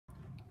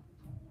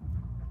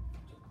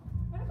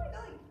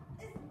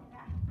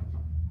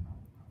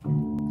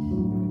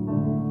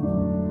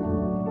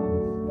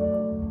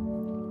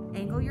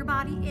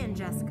in,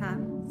 Jessica.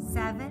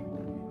 7,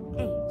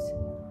 8.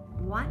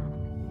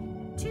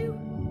 1, 2,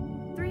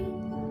 3,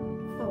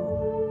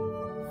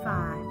 4,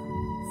 5,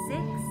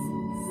 6,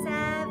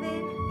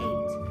 7,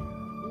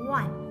 8.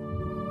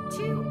 1,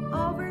 2,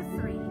 over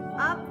 3,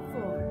 up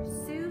 4,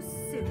 Sue,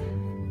 Sue.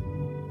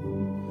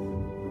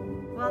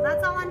 Well,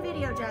 that's all on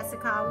video,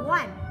 Jessica.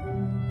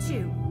 1,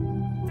 2,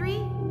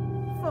 3,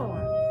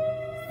 4,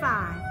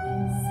 5,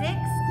 6,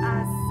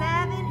 a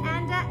 7,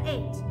 and a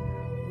 8.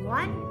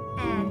 1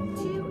 and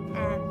 2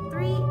 and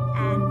 3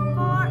 and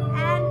 4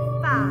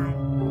 and 5.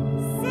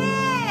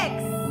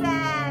 6,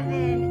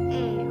 7,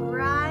 8.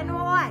 Run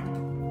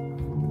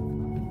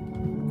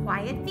 1.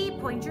 Quiet feet.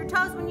 Point your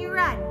toes when you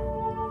run.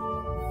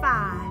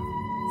 5,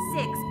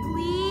 6.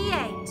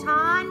 Plie.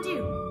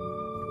 Tendu.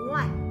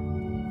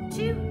 1,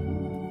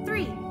 2,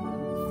 3,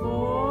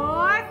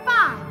 4,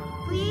 5.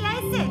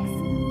 Plie. 6,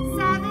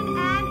 7,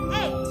 and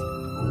 8.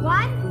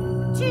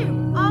 1,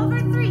 2, over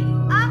 3,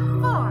 up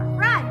 4.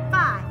 Run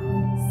 5,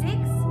 6,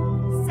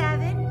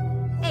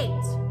 7, 8.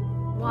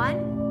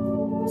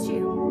 1,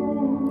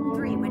 2,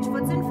 3. Which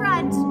foot's in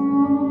front?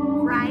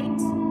 Right,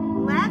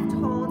 left.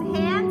 Hold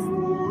hands.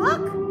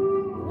 Look.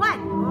 1.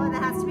 Oh,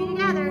 that has to be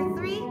together.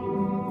 3,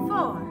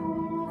 4,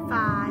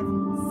 5,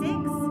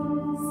 6,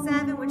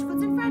 7. Which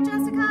foot's in front,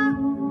 Jessica?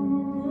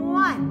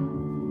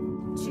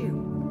 1, 2.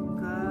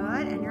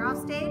 Good. And you're off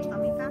stage. Let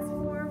me fast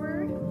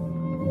forward.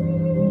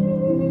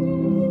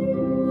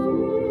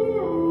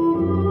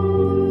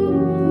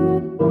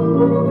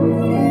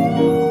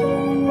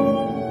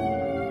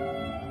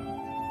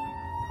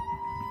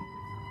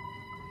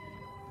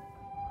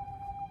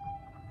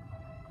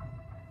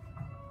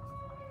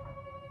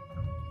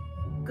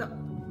 Go.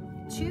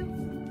 2,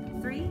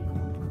 3,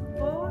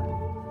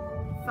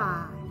 4,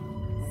 5,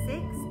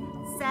 6,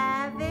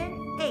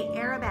 7, 8.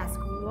 Arabesque.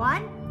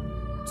 1,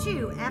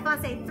 2.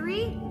 Effacé.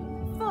 3,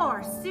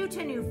 4.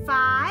 Soutenu.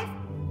 5,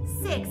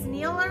 6.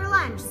 Kneel or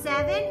lunge.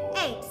 7,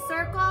 8.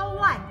 Circle.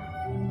 1,